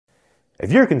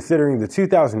If you're considering the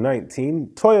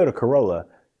 2019 Toyota Corolla,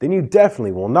 then you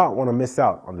definitely will not want to miss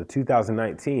out on the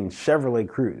 2019 Chevrolet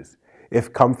Cruze.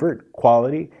 If comfort,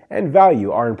 quality, and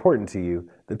value are important to you,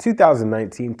 the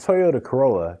 2019 Toyota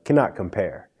Corolla cannot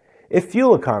compare. If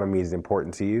fuel economy is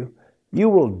important to you, you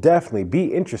will definitely be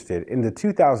interested in the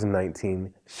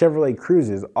 2019 Chevrolet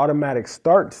Cruze's automatic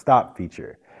start-stop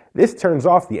feature. This turns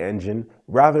off the engine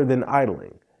rather than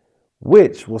idling,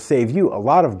 which will save you a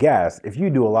lot of gas if you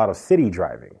do a lot of city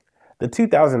driving. The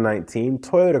 2019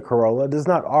 Toyota Corolla does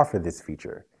not offer this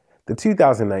feature. The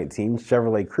 2019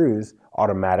 Chevrolet Cruze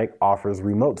Automatic offers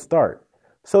remote start,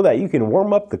 so that you can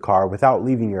warm up the car without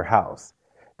leaving your house.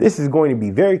 This is going to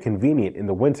be very convenient in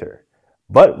the winter,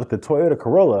 but with the Toyota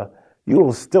Corolla, you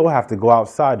will still have to go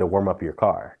outside to warm up your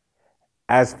car.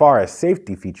 As far as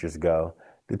safety features go,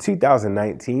 the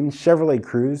 2019 Chevrolet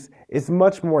Cruze is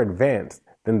much more advanced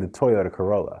than the Toyota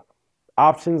Corolla.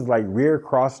 Options like rear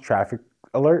cross traffic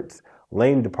alerts,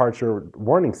 lane departure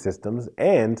warning systems,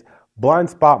 and blind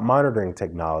spot monitoring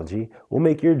technology will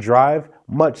make your drive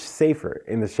much safer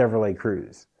in the Chevrolet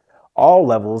Cruze. All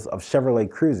levels of Chevrolet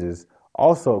Cruzes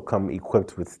also come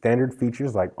equipped with standard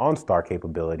features like OnStar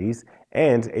capabilities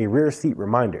and a rear seat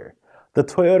reminder. The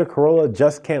Toyota Corolla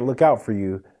just can't look out for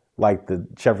you like the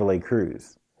Chevrolet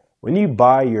Cruze. When you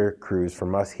buy your Cruze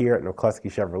from us here at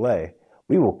McCluskey Chevrolet,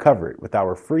 we will cover it with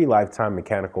our free lifetime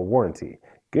mechanical warranty,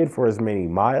 good for as many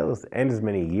miles and as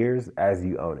many years as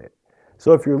you own it.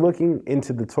 So if you're looking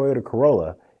into the Toyota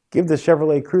Corolla, give the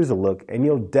Chevrolet Cruze a look and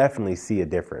you'll definitely see a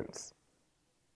difference.